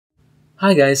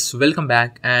Hi guys, welcome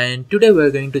back, and today we're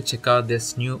going to check out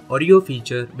this new Oreo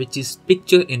feature which is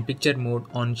picture-in-picture mode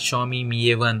on Xiaomi Mi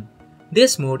A1.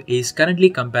 This mode is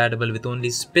currently compatible with only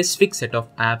specific set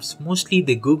of apps, mostly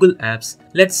the Google apps.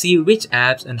 Let's see which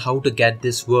apps and how to get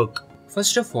this work.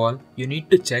 First of all, you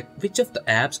need to check which of the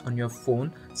apps on your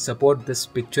phone support this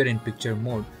picture-in-picture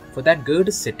mode. For that, go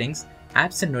to Settings,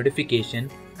 Apps and Notification,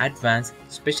 Advanced,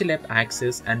 Special App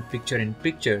Access and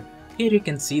Picture-in-Picture. Here you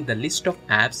can see the list of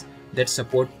apps that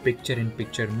support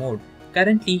picture-in-picture mode.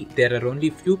 Currently, there are only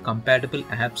few compatible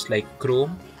apps like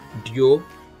Chrome, Duo,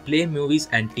 Play Movies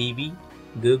and TV,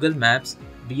 Google Maps,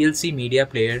 VLC Media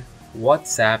Player,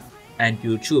 WhatsApp and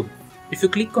YouTube. If you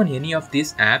click on any of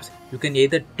these apps, you can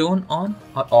either turn on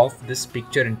or off this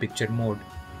picture-in-picture mode.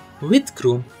 With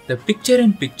Chrome, the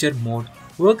picture-in-picture mode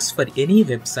works for any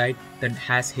website that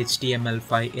has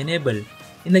HTML5 enabled.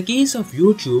 In the case of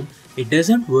YouTube, it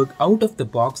doesn't work out of the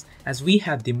box as we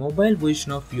have the mobile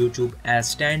version of YouTube as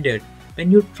standard. When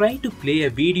you try to play a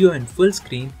video in full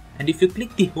screen and if you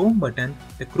click the home button,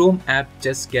 the Chrome app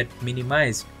just gets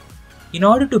minimized. In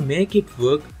order to make it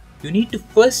work, you need to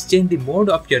first change the mode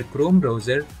of your Chrome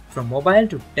browser from mobile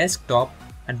to desktop,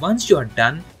 and once you are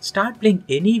done, start playing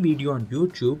any video on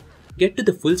YouTube, get to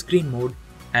the full screen mode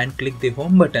and click the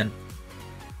home button.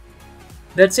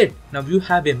 That's it. Now you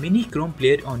have a mini Chrome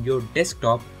player on your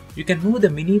desktop. You can move the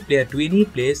mini player to any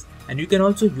place, and you can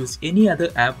also use any other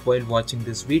app while watching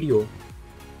this video.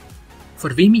 For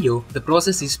Vimeo, the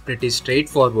process is pretty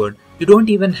straightforward. You don't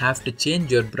even have to change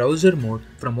your browser mode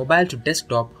from mobile to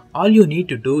desktop. All you need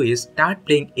to do is start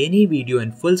playing any video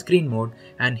in full screen mode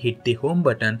and hit the home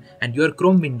button, and your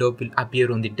Chrome window will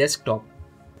appear on the desktop.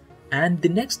 And the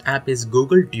next app is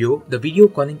Google Duo, the video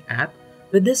calling app.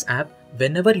 With this app,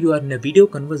 whenever you are in a video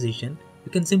conversation,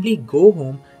 you can simply go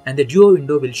home and the Duo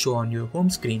window will show on your home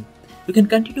screen. You can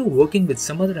continue working with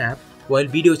some other app while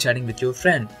video chatting with your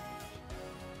friend.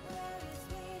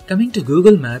 Coming to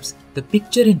Google Maps, the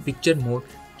picture-in-picture mode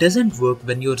doesn't work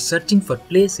when you're searching for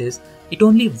places. It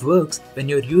only works when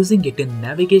you're using it in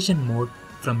navigation mode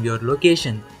from your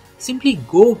location. Simply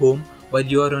go home while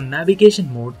you are on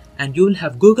navigation mode and you will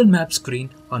have Google Maps screen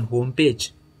on home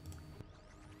page.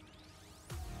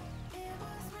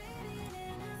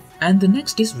 And the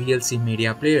next is VLC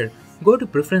Media Player. Go to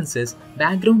Preferences,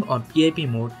 Background or PIP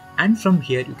mode, and from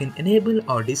here you can enable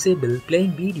or disable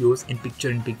playing videos in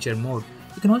picture-in-picture mode.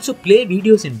 You can also play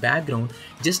videos in background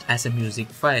just as a music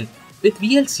file. With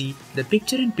VLC, the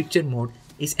picture-in-picture mode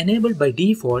is enabled by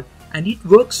default and it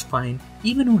works fine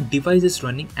even on devices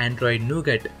running Android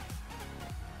Nougat.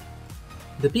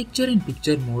 The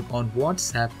picture-in-picture mode on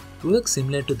WhatsApp works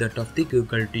similar to that of the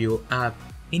Google Duo app.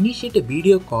 Initiate a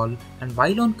video call, and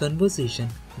while on conversation,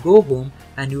 go home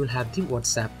and you will have the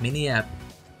WhatsApp mini app.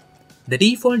 The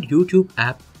default YouTube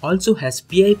app also has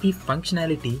PIP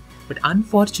functionality, but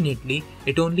unfortunately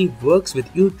it only works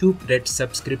with YouTube Red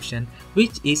subscription,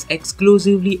 which is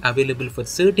exclusively available for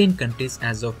certain countries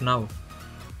as of now.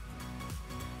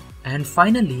 And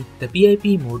finally, the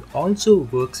PIP mode also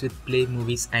works with Play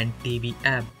Movies and TV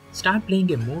app. Start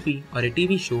playing a movie or a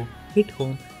TV show, hit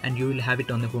home and you will have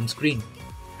it on the home screen.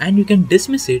 And you can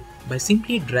dismiss it by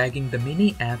simply dragging the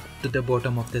mini app to the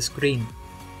bottom of the screen.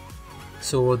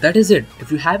 So that is it.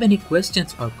 If you have any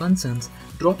questions or concerns,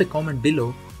 drop a comment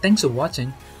below. Thanks for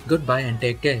watching. Goodbye and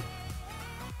take care.